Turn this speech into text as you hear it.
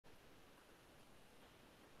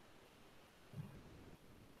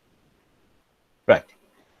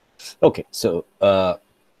Okay, so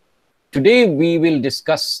today we will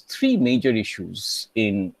discuss three major issues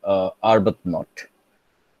in Arbuthnot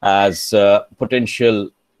as potential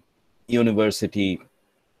university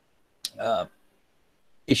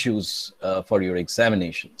issues for your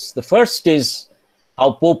examinations. The first is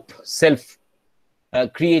how Pope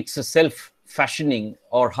creates a self-fashioning,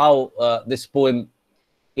 or how this poem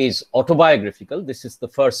is autobiographical. This is the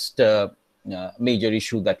first major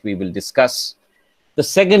issue that we will discuss. The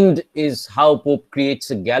second is how Pope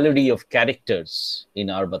creates a gallery of characters in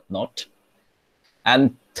Arbuthnot.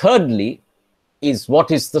 And thirdly is what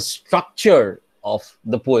is the structure of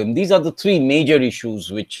the poem. These are the three major issues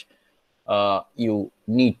which you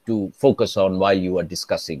need to focus on while you are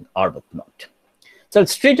discussing Arbuthnot. So I'll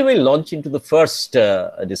straight away launch into the first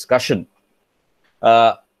discussion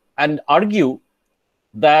and argue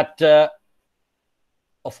that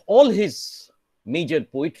of all his major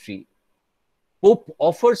poetry, Pope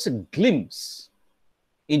offers a glimpse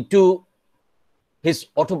into his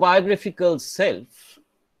autobiographical self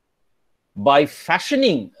by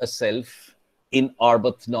fashioning a self in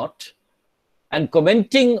Arbuthnot and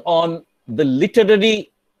commenting on the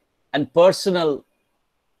literary and personal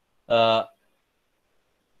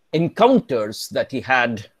encounters that he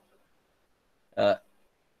had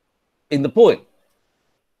in the poem.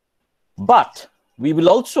 But we will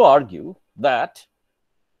also argue that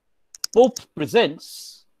Pope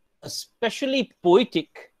presents a specially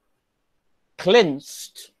poetic,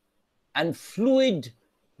 cleansed, and fluid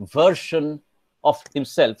version of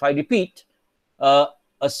himself. I repeat, a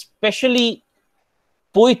specially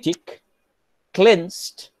poetic,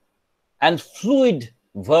 cleansed, and fluid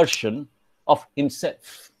version of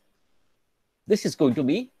himself. This is going to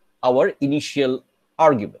be our initial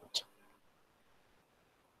argument.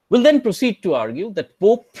 We'll then proceed to argue that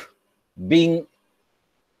Pope, being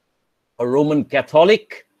a Roman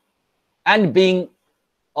Catholic and being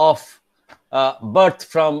of birth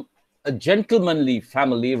from a gentlemanly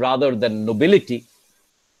family rather than nobility,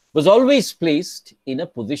 was always placed in a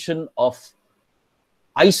position of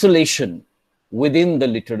isolation within the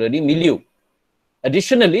literary milieu.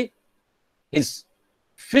 Additionally, his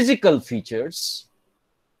physical features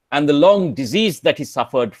and the long disease that he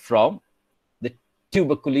suffered from, the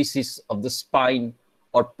tuberculosis of the spine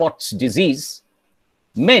or Pott's disease,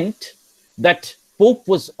 meant that Pope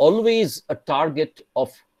was always a target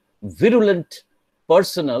of virulent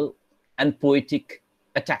personal and poetic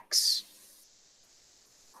attacks.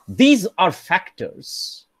 These are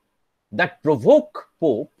factors that provoke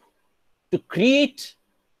Pope to create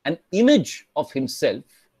an image of himself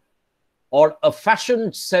or a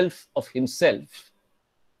fashioned self of himself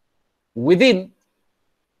within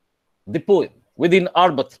the poem, within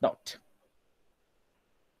Arbuthnot.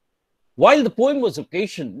 While the poem was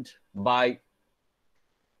occasioned by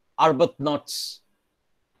Arbuthnot's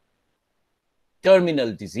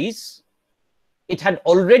terminal disease, it had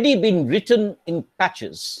already been written in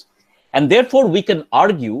patches, and therefore we can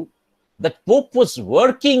argue that Pope was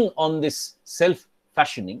working on this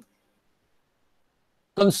self-fashioning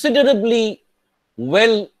considerably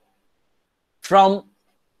well from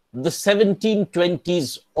the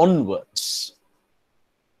 1720s onwards.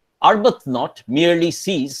 Arbuthnot merely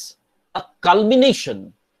sees a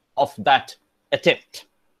culmination of that attempt.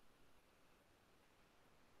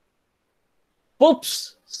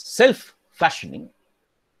 Pope's self-fashioning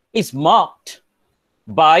is marked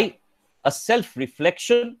by a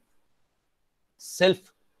self-reflection,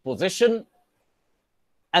 self-possession,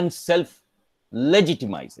 and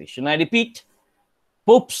self-legitimization. I repeat,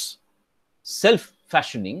 Pope's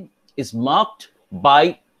self-fashioning is marked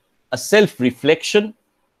by a self-reflection,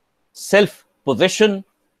 self-possession,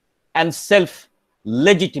 and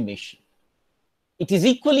self-legitimation. It is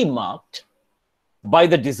equally marked by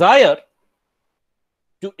the desire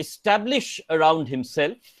to establish around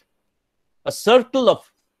himself a circle of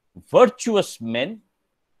virtuous men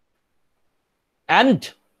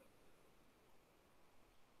and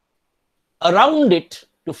around it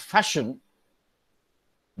to fashion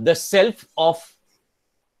the self of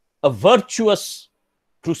a virtuous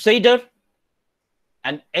crusader,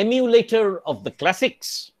 an emulator of the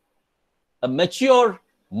classics, a mature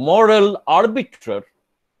moral arbiter,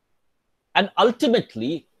 and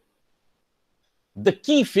ultimately the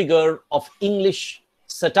key figure of English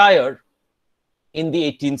satire in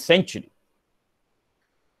the 18th century.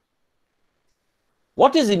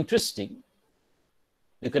 What is interesting,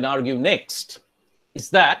 you can argue next, is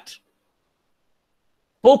that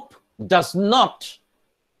Pope does not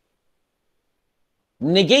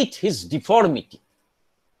negate his deformity.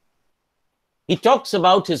 He talks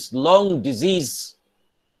about his long disease,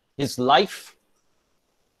 his life,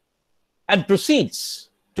 and proceeds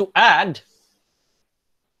to add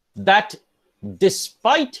that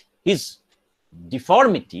despite his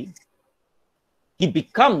deformity, he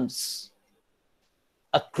becomes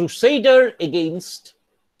a crusader against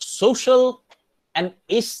social and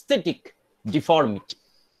aesthetic deformity.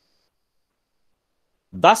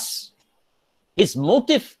 Thus, his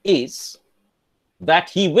motive is that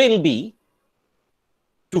he will be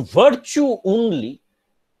to virtue only,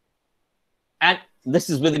 and this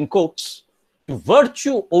is within quotes, to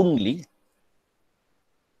virtue only,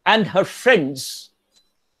 and her friends,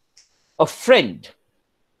 a friend,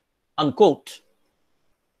 unquote,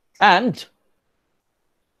 and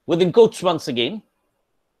within quotes once again,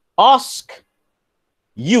 ask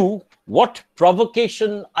you what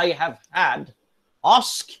provocation I have had,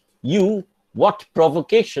 ask you what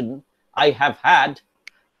provocation I have had.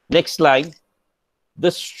 Next line,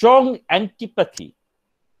 the strong antipathy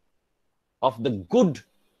of the good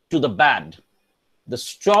to the bad, the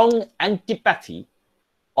strong antipathy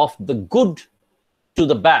of the good to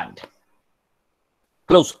the bad,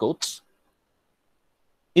 close quotes.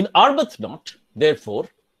 In Arbuthnot, therefore,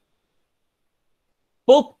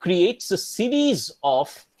 Pope creates a series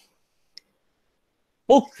of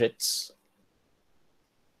portraits,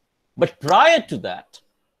 but prior to that,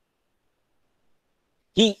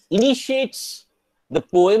 he initiates the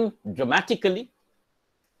poem dramatically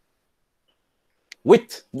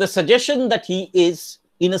with the suggestion that he is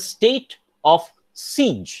in a state of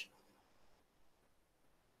siege,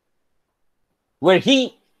 where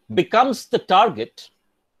he becomes the target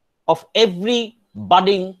of every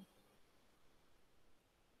budding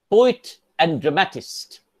poet and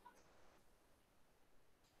dramatist.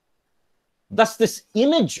 Thus, this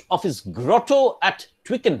image of his grotto at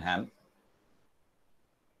Twickenham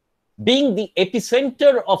being the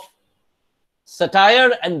epicenter of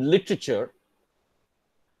satire and literature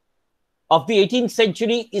of the 18th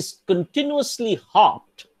century is continuously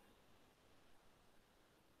harped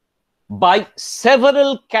by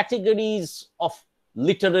several categories of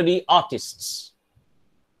literary artists,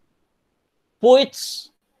 poets,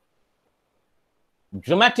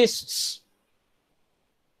 dramatists,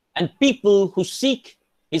 and people who seek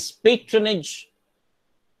his patronage,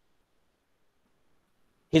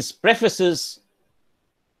 his prefaces,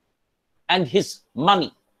 and his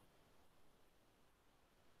money.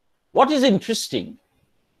 What is interesting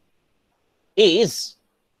is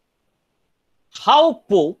how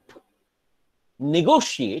Pope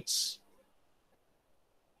negotiates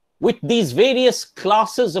with these various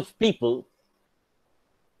classes of people.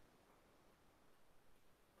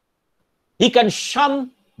 He can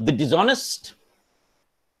shun the dishonest.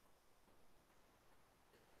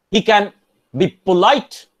 He can be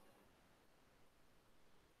polite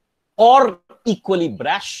or equally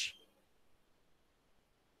brash.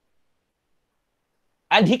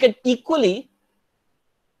 And he can equally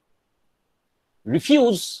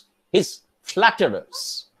refuse his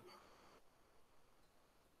flatterers.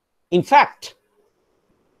 In fact,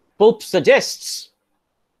 Pope suggests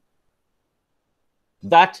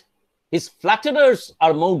that his flatterers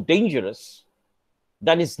are more dangerous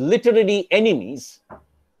than his literary enemies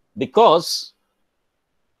because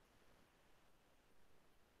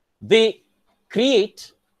they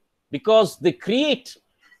create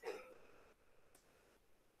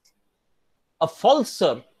a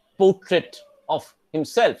falser portrait of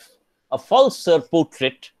himself, a falser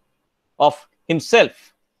portrait of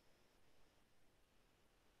himself.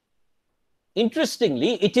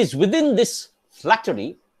 Interestingly, it is within this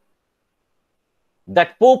flattery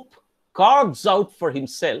that Pope carves out for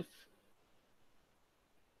himself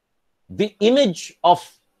the image of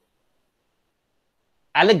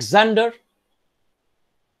Alexander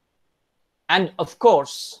and, of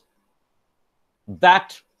course,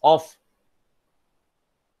 that of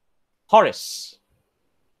Horace.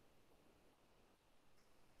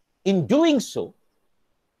 In doing so,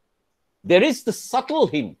 there is the subtle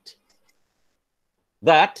hint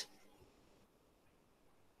that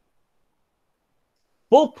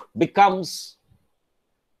Pope becomes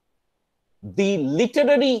the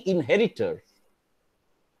literary inheritor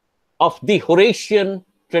of the Horatian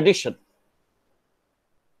tradition.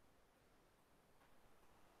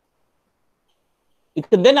 You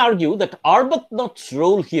can then argue that Arbuthnot's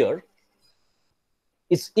role here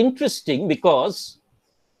is interesting because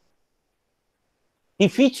he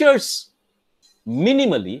features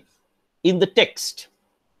minimally in the text.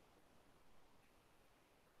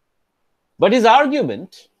 But his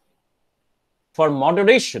argument for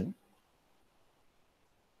moderation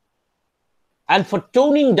and for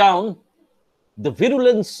toning down the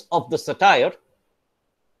virulence of the satire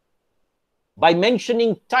by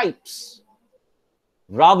mentioning types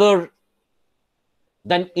rather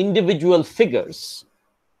than individual figures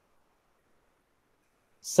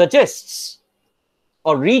suggests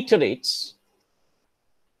or reiterates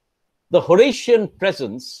the Horatian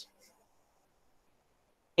presence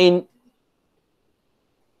in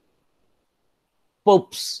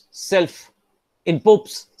Pope's selfhood.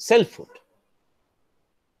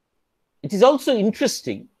 It is also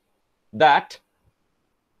interesting that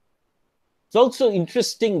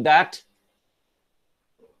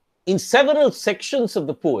in several sections of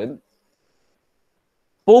the poem,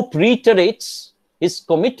 Pope reiterates his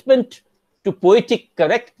commitment to poetic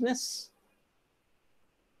correctness,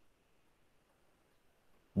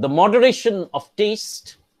 the moderation of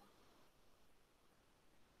taste,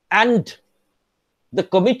 and the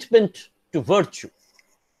commitment to virtue.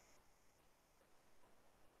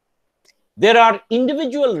 There are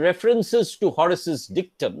individual references to Horace's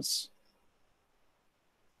dictums.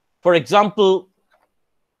 For example,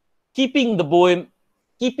 keeping a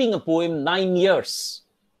poem 9 years,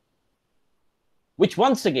 which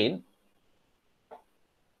once again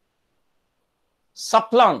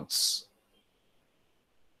supplants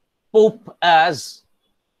Pope as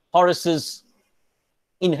Horace's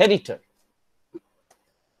inheritor.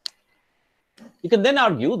 You can then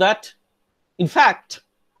argue that, in fact,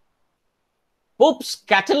 Pope's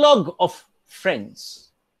catalogue of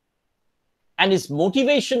friends and his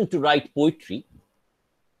motivation to write poetry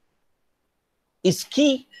is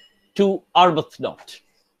key to Arbuthnot.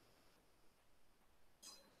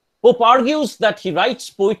 Pope argues that he writes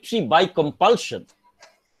poetry by compulsion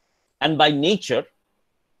and by nature,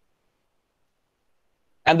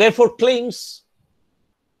 and therefore claims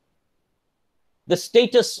the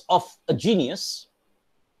status of a genius.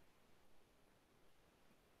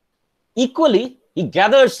 Equally, he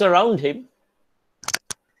gathers around him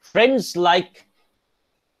friends like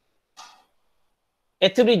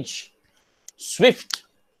Etheridge, Swift,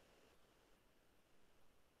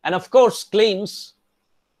 and of course claims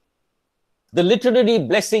the literary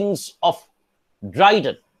blessings of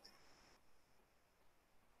Dryden.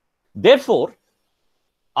 Therefore,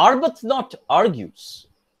 Arbuthnot argues,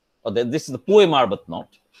 or this is the poem Arbuthnot,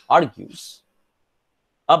 argues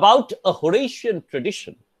about a Horatian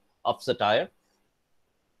tradition of satire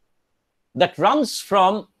that runs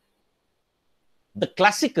from the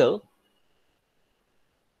classical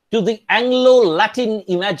to the Anglo-Latin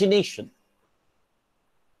imagination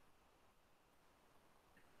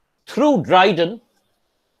through Dryden,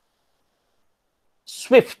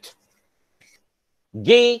 Swift,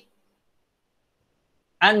 Gay,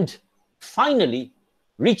 and finally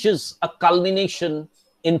reaches a culmination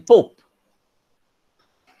in Pope.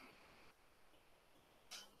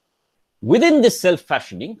 Within this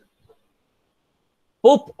self-fashioning,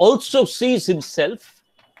 Pope also sees himself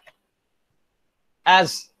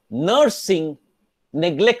as nursing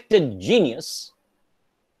neglected genius,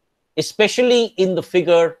 especially in the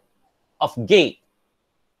figure of Gay.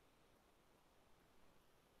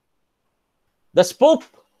 Thus, Pope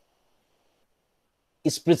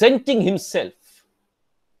is presenting himself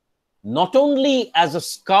not only as a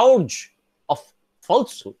scourge of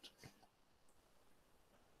falsehood,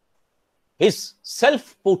 his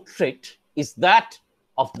self-portrait is that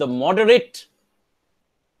of the moderate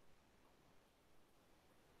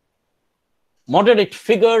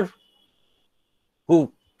figure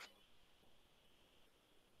who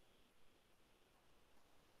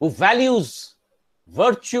values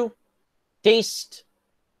virtue, taste,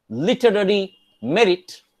 literary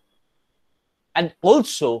merit, and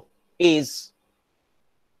also is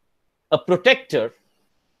a protector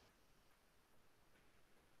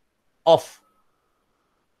of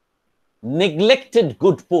neglected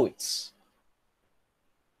good poets.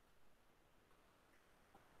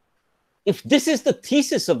 If this is the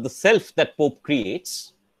thesis of the self that Pope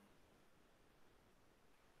creates,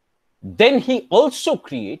 then he also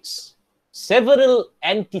creates several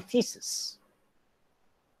antitheses.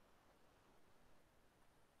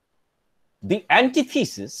 The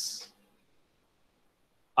antitheses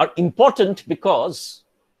are important because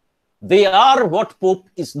they are what Pope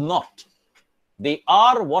is not. They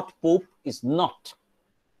are what Pope is not.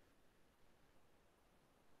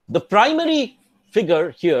 The primary figure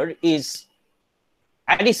here is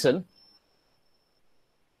Addison,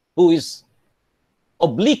 who is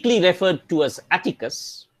obliquely referred to as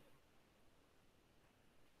Atticus,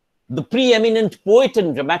 the preeminent poet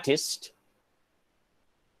and dramatist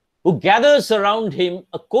who gathers around him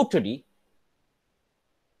a coterie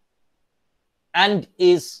and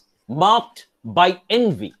is marked by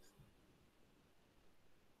envy.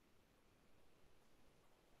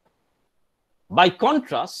 By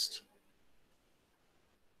contrast,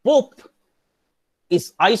 Pope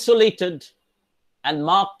is isolated and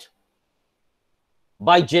marked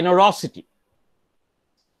by generosity.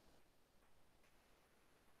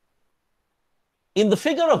 In the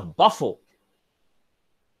figure of Buffo,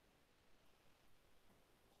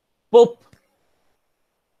 Pope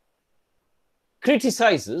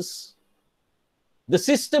criticizes the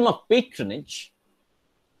system of patronage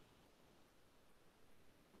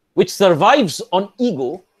which survives on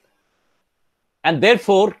ego and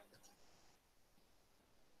therefore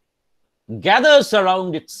gathers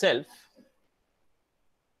around itself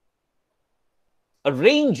a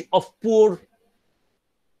range of poor,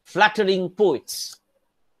 flattering poets.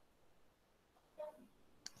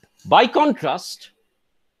 By contrast,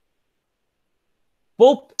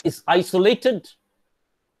 Pope is isolated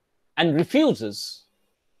and refuses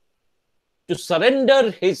to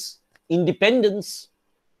surrender his independence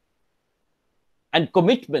and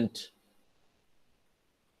commitment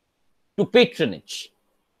to patronage.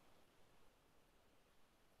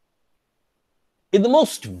 In the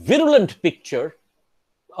most virulent picture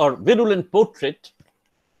or virulent portrait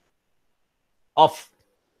of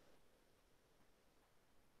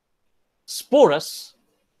Sporus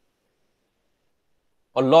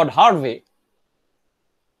or Lord Harvey,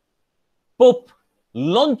 Pope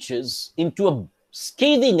launches into a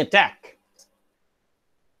scathing attack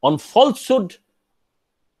on falsehood,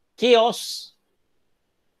 chaos,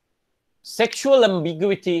 sexual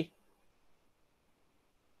ambiguity,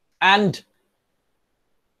 and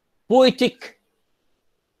poetic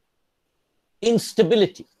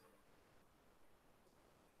instability.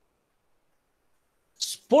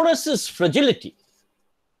 Sporus's fragility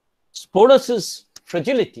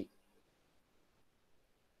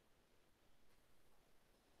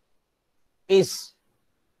is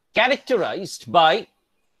characterized by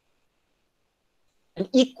an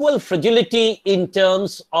equal fragility in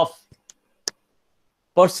terms of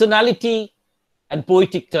personality and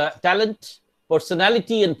poetic talent,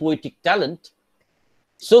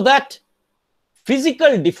 so that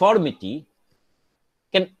physical deformity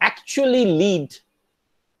can actually lead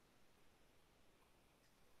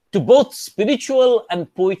to both spiritual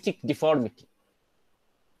and poetic deformity.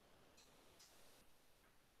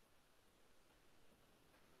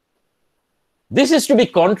 This is to be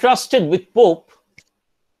contrasted with Pope,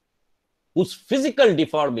 whose physical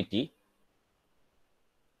deformity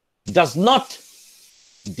does not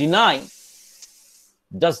deny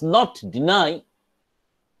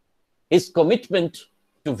his commitment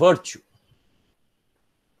to virtue.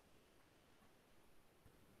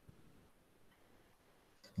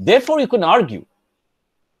 Therefore, you can argue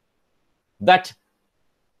that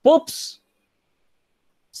Pope's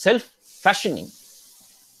self-fashioning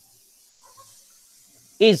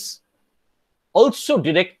is also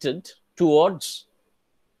directed towards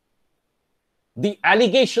the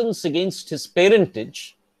allegations against his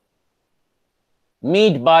parentage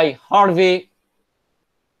made by Harvey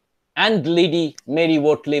and Lady Mary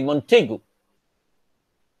Wortley Montagu.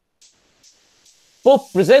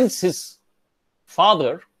 Pope presents his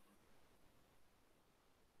father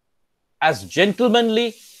as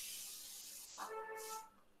gentlemanly,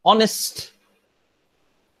 honest,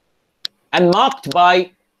 and marked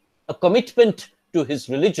by a commitment to his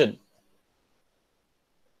religion,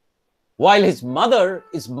 while his mother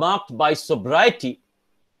is marked by sobriety,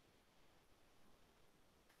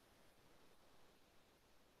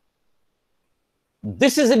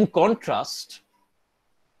 this is in contrast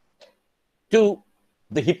to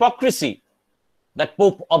the hypocrisy that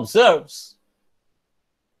Pope observes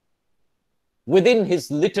within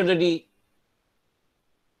his literary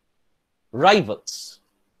rivals.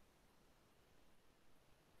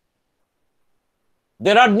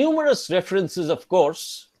 There are numerous references, of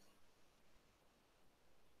course,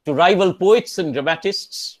 to rival poets and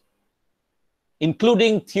dramatists,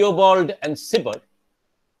 including Theobald and Cibber.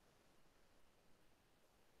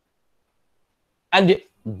 And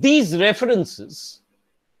these references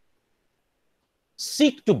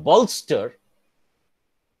seek to bolster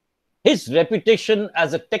his reputation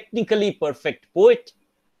as a technically perfect poet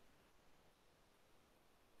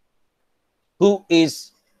who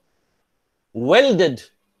is welded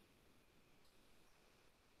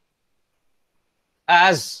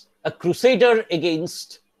as a crusader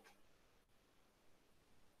against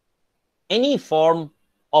any form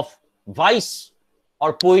of vice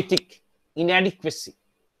or poetic inadequacy.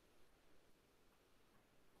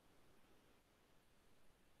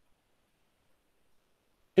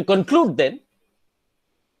 To conclude then,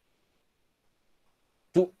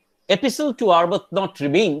 to Epistle to Arbuthnot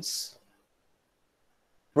remains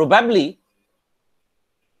probably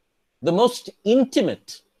the most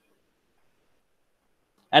intimate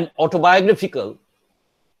and autobiographical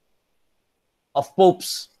of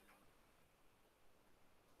Pope's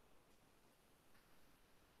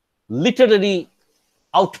literary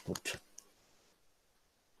output.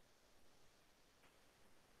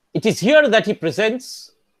 It is here that he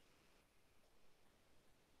presents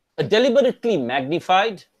a deliberately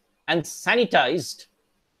magnified and sanitized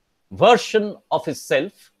version of his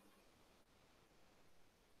self,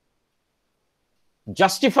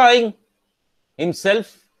 justifying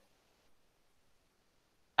himself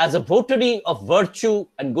as a votary of virtue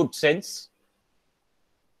and good sense,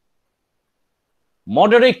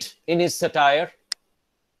 moderate in his satire,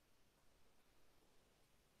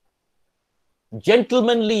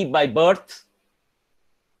 gentlemanly by birth,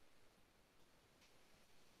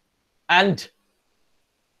 and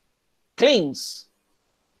claims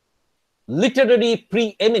literary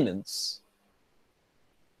preeminence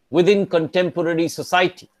within contemporary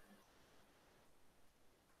society.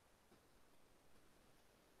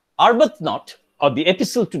 Arbuthnot, or the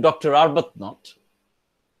Epistle to Dr. Arbuthnot,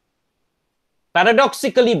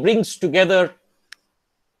 paradoxically brings together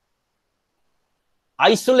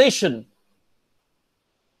isolation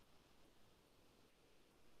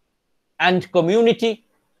and community,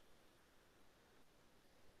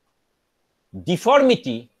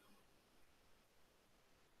 deformity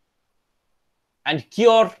and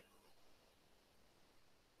cure,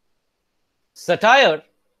 satire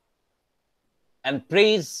and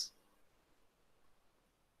praise,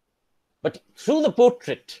 but through the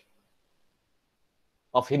portrait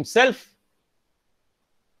of himself,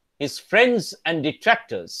 his friends and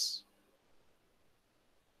detractors,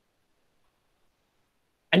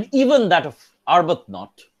 and even that of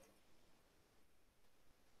Arbuthnot,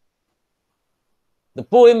 the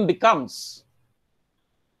poem becomes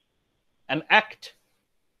an act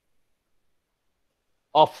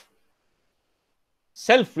of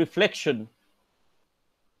self-reflection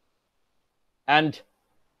and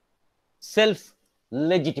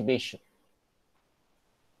self-legitimation.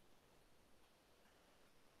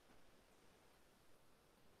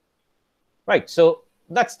 Right, so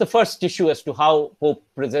that's the first issue as to how Pope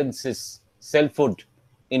presents his selfhood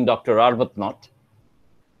in Dr. Arbuthnot.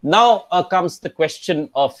 Now comes the question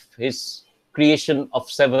of his creation of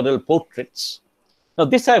several portraits. Now,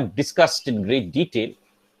 this I've discussed in great detail.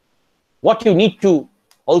 What you need to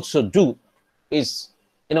also do is,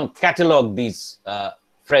 catalog these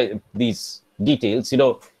details.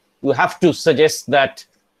 You have to suggest that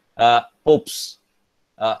Pope's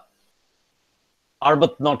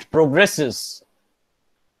Arbuthnot progresses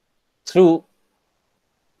through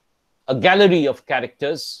a gallery of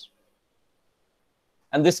characters,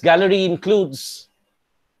 and this gallery includes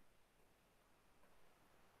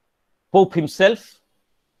Pope himself,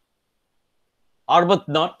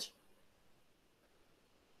 Arbuthnot,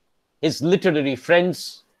 his literary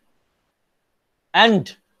friends,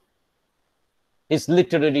 and his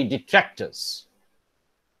literary detractors.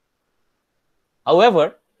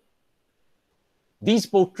 However, these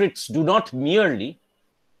portraits do not merely,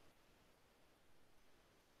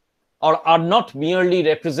 or are not merely,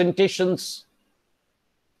 representations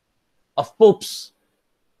of Pope's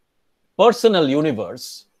personal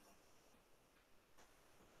universe.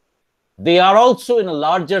 They are also, in a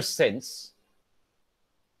larger sense,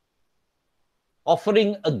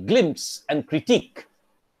 offering a glimpse and critique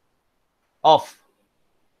of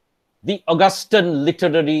the Augustan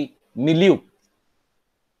literary milieu.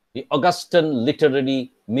 The Augustan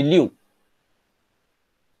literary milieu.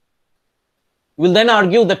 We'll then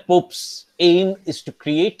argue that Pope's aim is to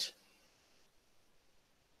create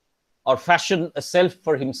or fashion a self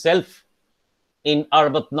for himself in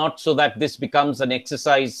Arbuthnot, so that this becomes an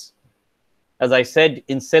exercise, as I said,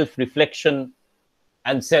 in self-reflection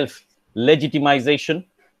and self-legitimization,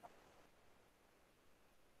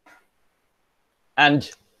 and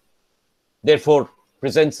therefore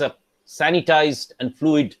presents a sanitized and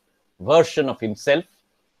fluid version of himself.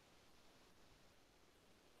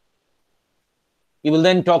 He will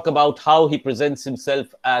then talk about how he presents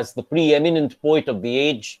himself as the preeminent poet of the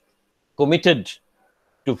age, committed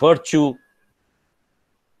to virtue,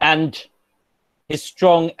 and his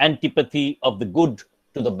strong antipathy of the good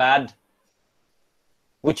to the bad,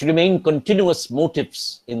 which remain continuous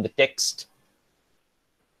motifs in the text.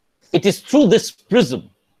 It is through this prism,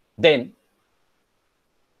 then,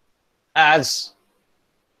 as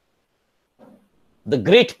the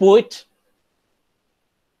great poet,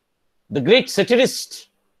 the great satirist,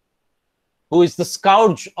 who is the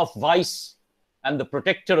scourge of vice and the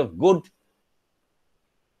protector of good,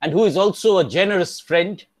 and who is also a generous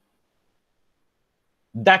friend,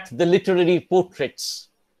 that the literary portraits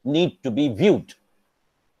need to be viewed.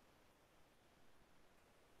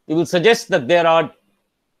 you will suggest that there are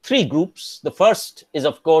three groups. The first is,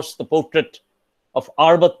 of course, the portrait of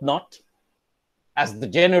Arbuthnot as the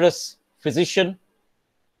generous physician,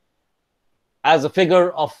 as a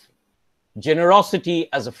figure of generosity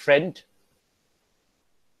as a friend,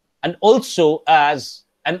 and also as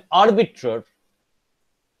an arbiter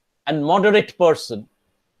and moderate person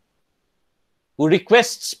who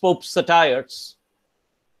requests Pope's satires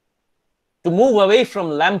to move away from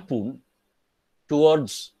lampoon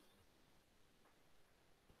towards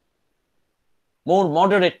more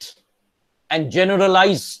moderate and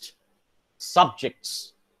generalized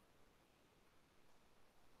subjects.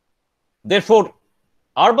 Therefore,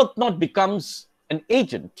 Arbuthnot becomes an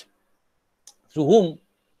agent through whom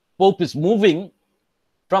Pope is moving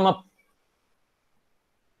from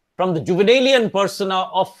the Juvenalian persona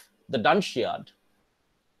of the Dunciad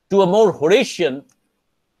to a more Horatian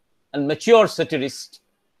and mature satirist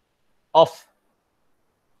of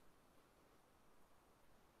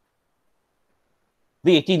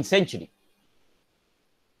the 18th century.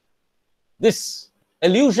 This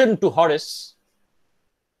allusion to Horace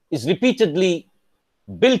is repeatedly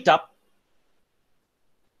built up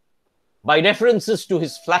by references to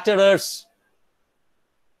his flatterers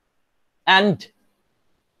and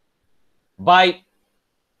by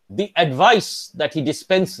the advice that he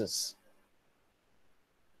dispenses.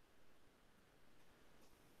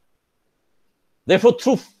 Therefore,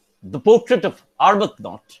 through the portrait of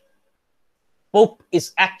Arbuthnot, Pope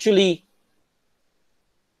is actually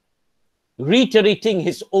reiterating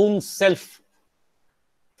his own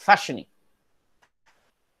self-fashioning.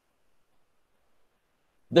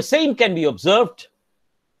 The same can be observed,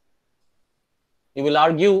 he will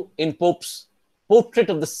argue, in Pope's portrait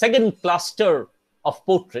of the second cluster of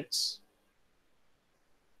portraits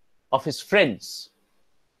of his friends.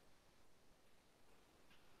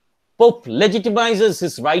 Pope legitimizes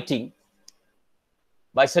his writing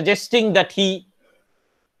by suggesting that he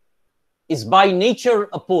is by nature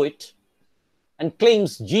a poet and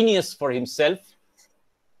claims genius for himself,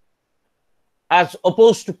 as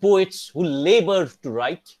opposed to poets who labor to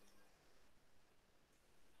write.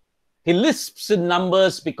 He lisps in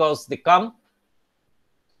numbers because they come,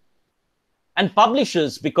 and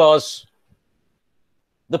publishes because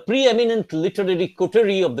the preeminent literary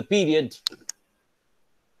coterie of the period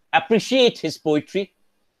appreciate his poetry.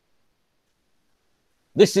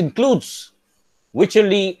 This includes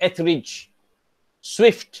Wycherley, Etheridge,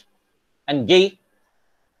 Swift, and Gay.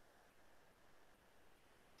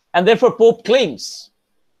 And therefore, Pope claims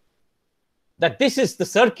that this is the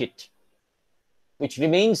circuit which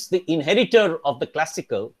remains the inheritor of the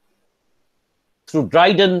classical through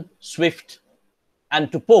Dryden, Swift,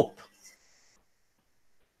 and to Pope.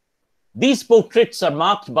 These portraits are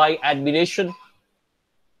marked by admiration,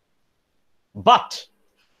 but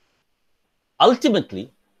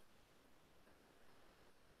ultimately,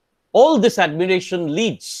 all this admiration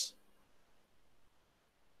leads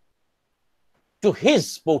to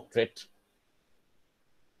his portrait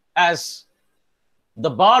as the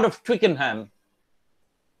Bard of Twickenham,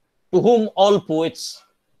 to whom all poets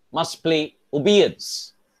must pay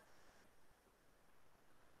obedience.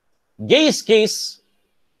 Gay's case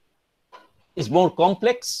is more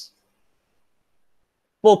complex.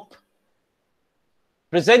 Pope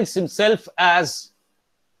presents himself as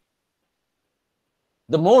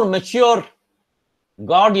the more mature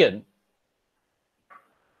guardian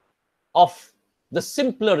of the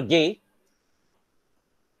simpler Gay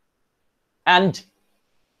and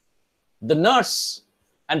the nurse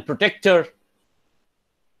and protector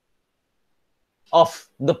of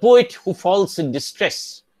the poet who falls in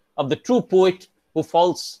distress, of the true poet who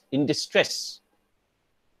falls in distress.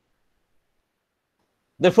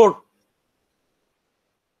 Therefore,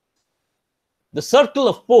 the circle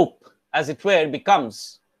of Pope, as it were,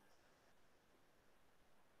 becomes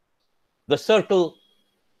the circle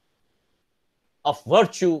of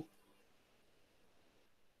virtue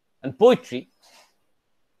and poetry,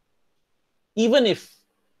 even if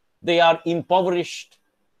they are impoverished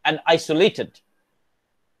and isolated.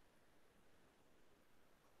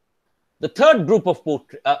 The third group of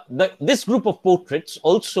this group of portraits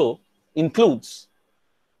also includes,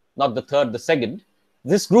 not the third, the second,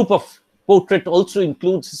 this group of portrait also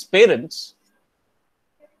includes his parents,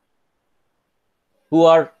 who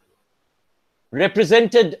are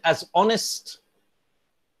represented as honest,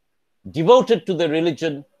 devoted to their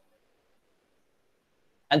religion,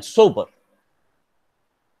 and sober.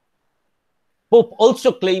 Pope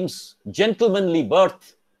also claims gentlemanly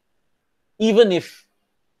birth, even if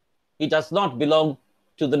he does not belong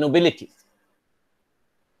to the nobility.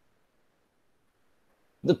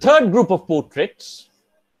 The third group of portraits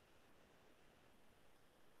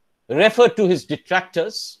refer to his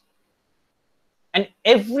detractors, and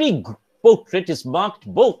every portrait is marked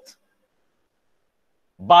both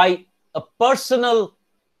by a personal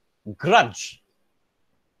grudge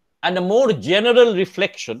and a more general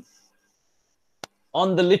reflection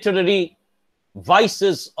on the literary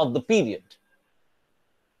vices of the period.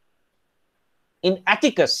 In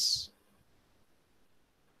Atticus,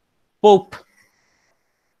 Pope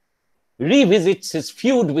revisits his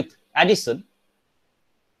feud with Addison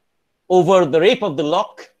over the rape of the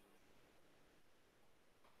lock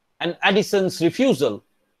and Addison's refusal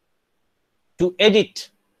to edit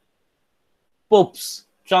Pope's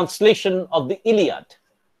translation of the Iliad.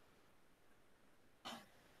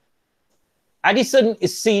 Addison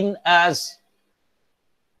is seen as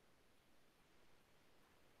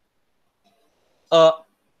a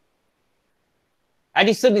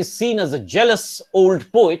jealous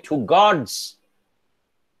old poet who guards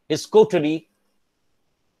his coterie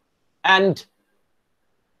and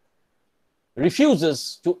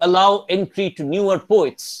refuses to allow entry to newer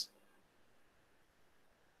poets.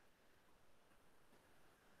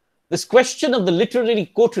 This question of the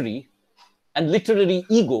literary coterie and literary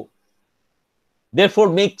ego therefore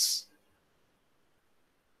makes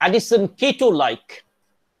Addison Cato-like,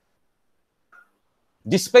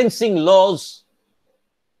 dispensing laws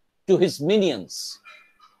to his minions.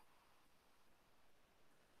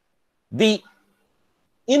 The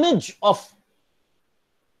image of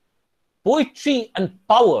poetry and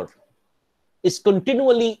power is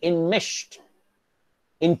continually enmeshed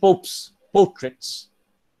in Pope's portraits,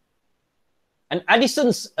 and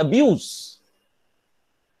Addison's abuse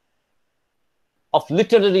of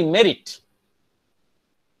literary merit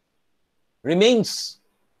remains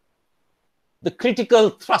the critical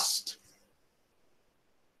thrust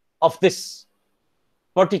of this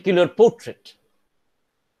particular portrait.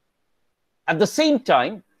 At the same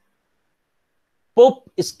time,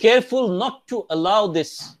 Pope is careful not to allow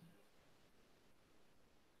this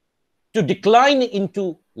to decline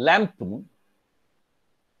into lampoon,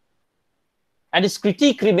 and his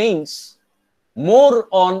critique remains more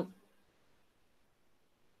on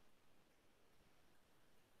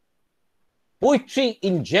poetry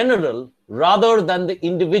in general rather than the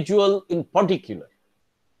individual in particular.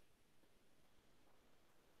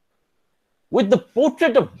 With the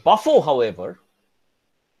portrait of Buffo, however,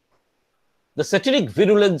 the satiric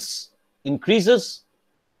virulence increases.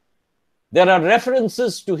 There are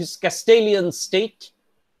references to his Castilian state,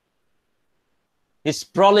 his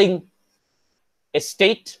sprawling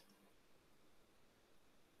estate.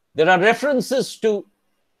 There are references to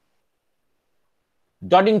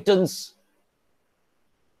Doddington's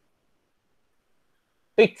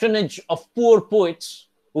patronage of poor poets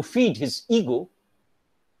who feed his ego,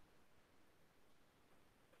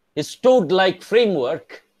 his toad-like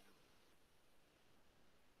framework,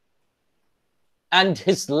 and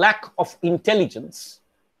his lack of intelligence.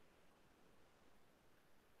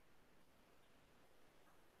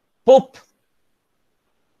 Pope,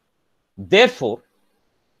 therefore,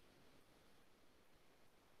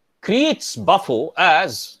 creates Buffo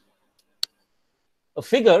as a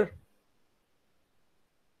figure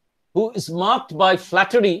who is marked by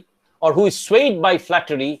flattery, or who is swayed by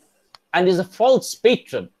flattery and is a false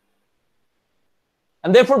patron,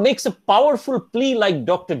 and therefore makes a powerful plea like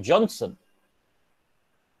Dr. Johnson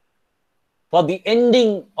for the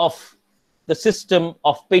ending of the system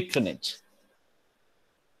of patronage.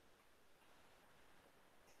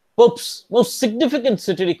 Pope's most significant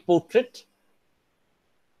satiric portrait,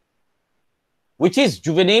 which is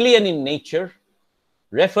Juvenalian in nature,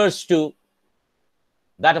 refers to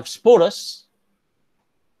that of Sporus.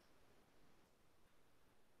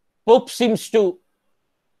 Pope seems to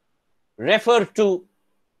refer to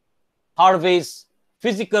Harvey's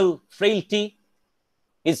physical frailty,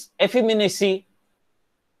 his effeminacy,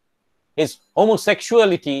 his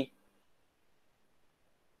homosexuality,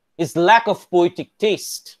 his lack of poetic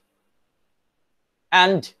taste,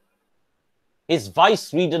 and his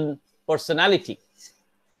vice-ridden personality.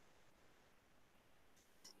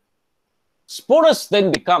 Sporus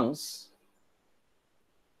then becomes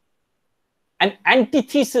an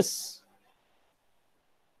antithesis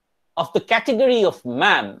of the category of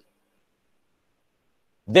man,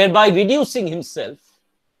 thereby reducing himself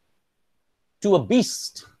to a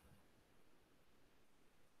beast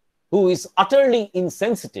who is utterly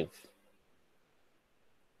insensitive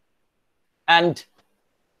and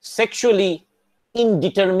sexually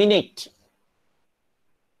indeterminate.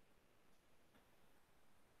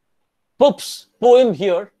 Pope's poem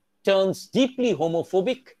here turns deeply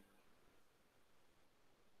homophobic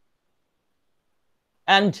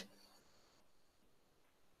and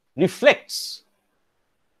reflects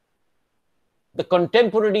the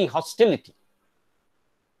contemporary hostility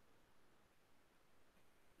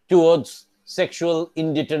towards sexual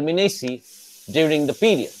indeterminacy during the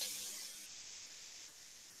period.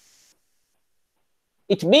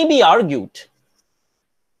 It may be argued,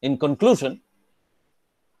 in conclusion,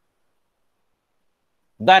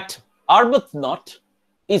 that Arbuthnot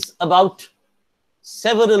is about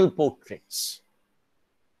several portraits.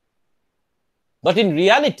 But in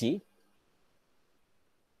reality,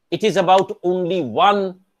 it is about only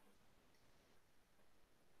one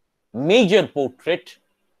major portrait,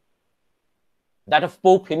 that of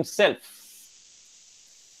Pope himself.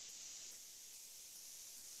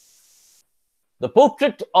 The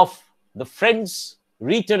portrait of the Friends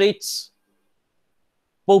reiterates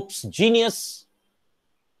Pope's genius,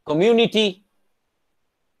 community,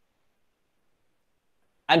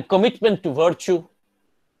 and commitment to virtue,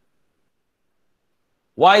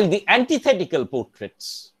 while the antithetical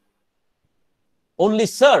portraits only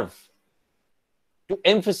serve to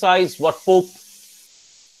emphasize what Pope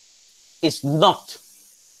is not.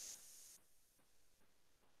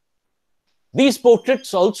 These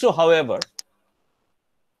portraits also, however,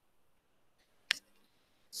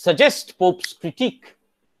 suggest Pope's critique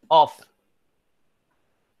of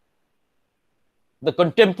the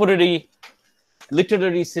contemporary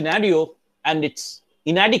literary scenario and its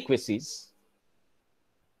inadequacies.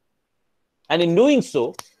 And in doing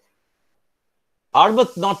so,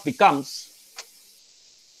 Arbuthnot becomes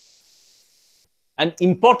an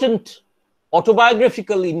important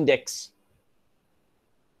autobiographical index,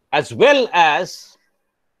 as well as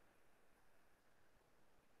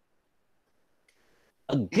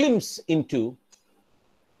a glimpse into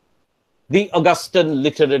the Augustan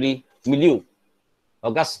literary milieu.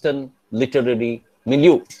 Augustan literary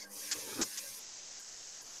milieu.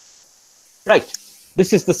 Right.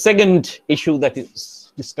 This is the second issue that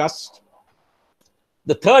is discussed.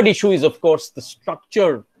 The third issue is, of course, the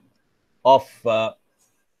structure of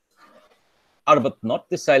Arbuthnot.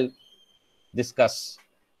 This I'll discuss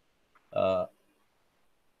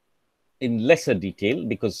in lesser detail,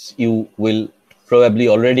 because you will probably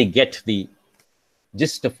already get the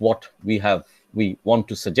gist of what we want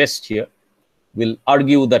to suggest here. We'll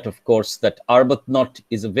argue that, of course, that Arbuthnot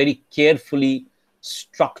is a very carefully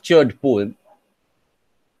structured poem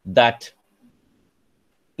that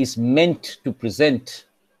is meant to present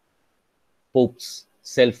Pope's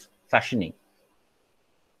self-fashioning,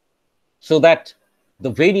 so that the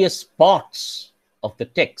various parts of the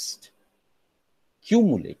text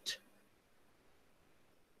cumulate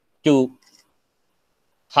to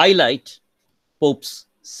highlight Pope's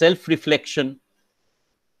self-reflection,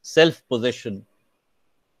 self-possession,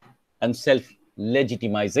 and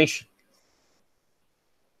self-legitimization.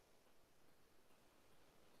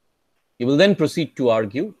 He will then proceed to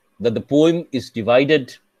argue that the poem is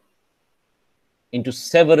divided into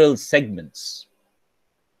several segments.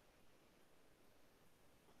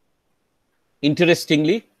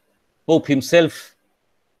 Interestingly, Pope himself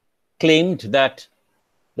claimed that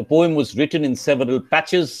the poem was written in several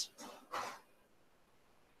patches,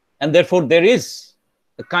 and therefore there is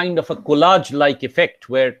a kind of a collage-like effect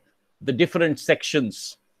where the different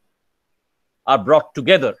sections are brought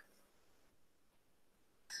together.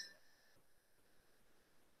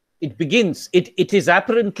 It begins, it is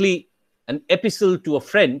apparently an epistle to a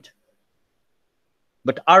friend,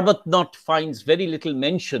 but Arbuthnot finds very little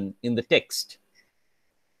mention in the text.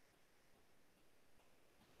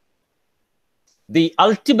 The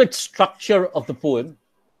ultimate structure of the poem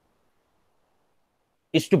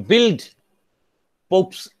is to build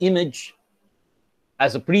Pope's image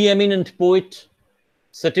as a preeminent poet,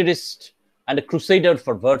 satirist, and a crusader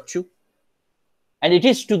for virtue. And it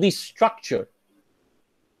is to this structure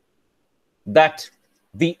that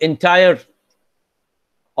the entire,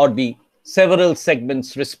 or the several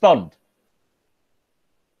segments, respond.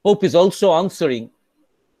 Pope is also answering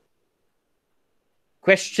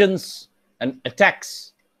questions and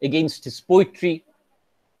attacks against his poetry,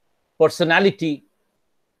 personality,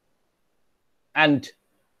 and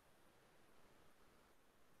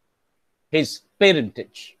his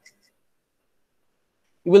parentage.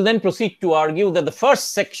 He will then proceed to argue that the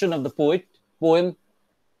first section of the poem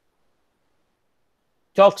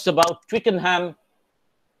talks about Twickenham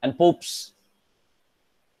and Pope's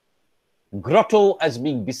grotto as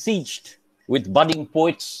being besieged with budding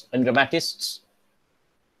poets and dramatists.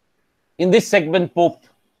 In this segment, Pope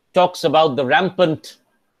talks about the rampant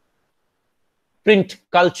print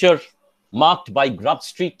culture marked by Grub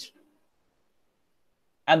Street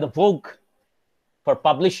and the vogue for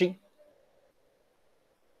publishing.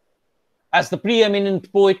 As the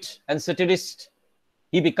preeminent poet and satirist,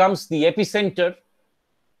 he becomes the epicenter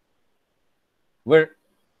where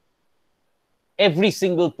every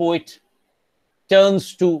single poet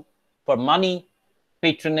turns to for money,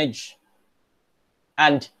 patronage,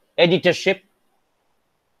 and editorship.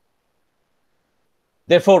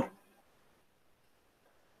 Therefore,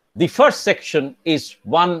 the first section is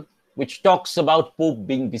one which talks about Pope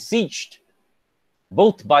being besieged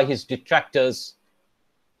both by his detractors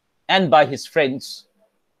and by his friends.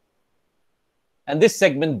 And this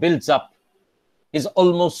segment builds up his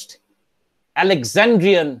almost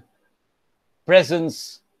Alexandrian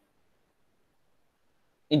presence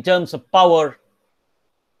in terms of power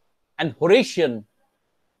and Horatian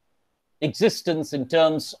existence in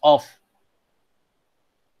terms of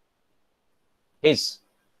his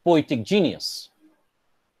poetic genius.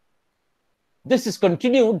 This is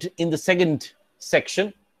continued in the second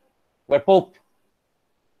section, where Pope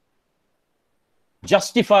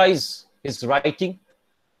justifies his writing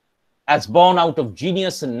as born out of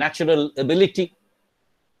genius and natural ability,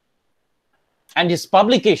 and his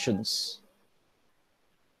publications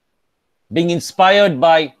being inspired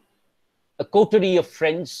by a coterie of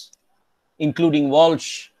friends, including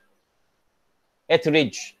Walsh,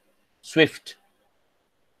 Etheridge, Swift,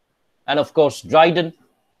 and of course Dryden.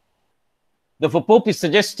 Therefore, Pope is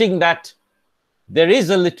suggesting that there is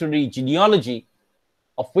a literary genealogy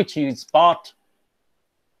of which he is part,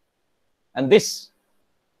 and this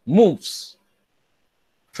moves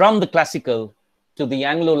from the classical to the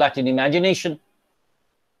Anglo-Latin imagination.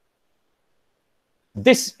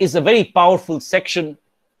 This is a very powerful section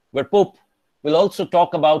where Pope will also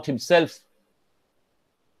talk about himself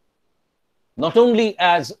not only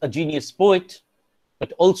as a genius poet,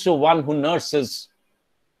 but also one who nurses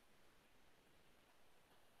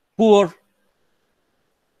poor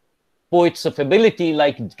poets of ability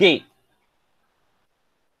like Gay.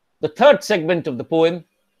 The third segment of the poem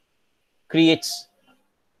creates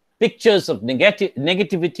pictures of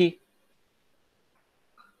negativity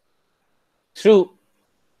through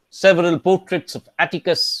several portraits of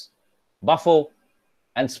Atticus, Buffo,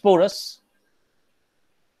 and Sporus.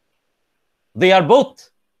 They are both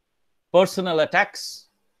personal attacks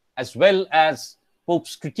as well as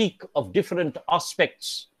Pope's critique of different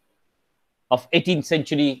aspects of the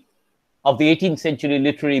 18th century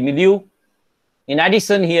literary milieu. In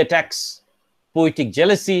Addison, he attacks poetic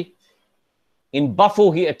jealousy. In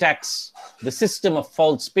Buffo, he attacks the system of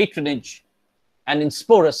false patronage. And in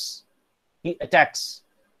Sporus, he attacks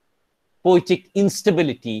poetic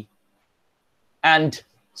instability and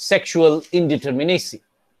sexual indeterminacy.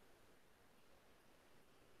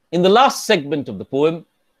 In the last segment of the poem,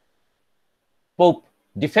 Pope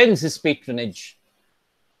defends his patronage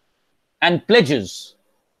and pledges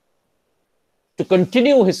to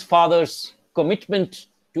continue his father's commitment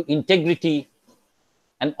to integrity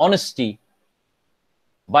and honesty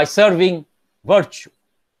by serving virtue.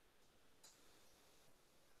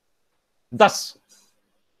 Thus,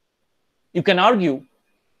 you can argue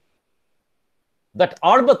that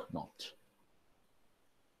Arbuthnot,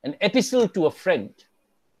 an epistle to a friend,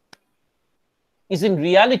 is in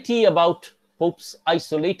reality about Pope's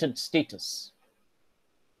isolated status.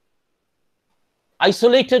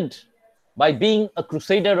 Isolated by being a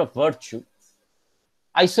crusader of virtue,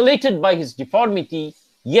 isolated by his deformity,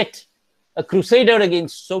 yet a crusader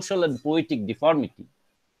against social and poetic deformity,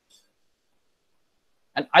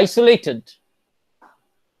 and isolated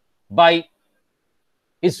by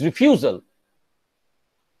his refusal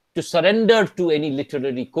to surrender to any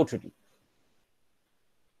literary coterie.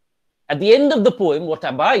 At the end of the poem, what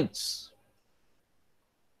abides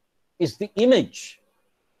is the image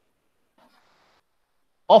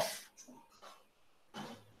of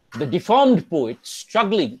the deformed poet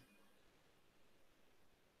struggling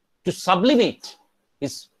to sublimate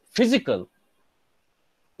his physical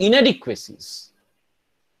inadequacies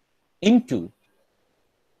into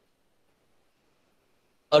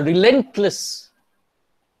a relentless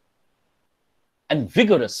and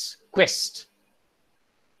vigorous quest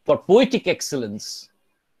for poetic excellence,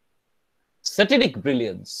 satiric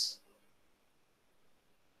brilliance,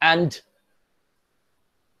 and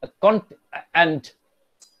a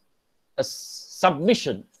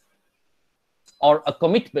submission or a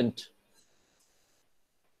commitment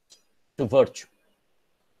to virtue.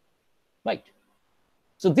 Right.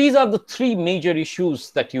 So these are the three major issues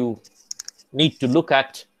that you need to look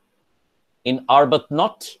at in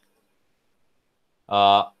Arbuthnot.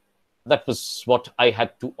 That was what I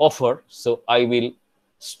had to offer. So I will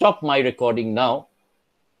stop my recording now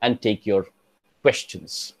and take your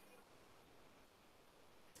questions.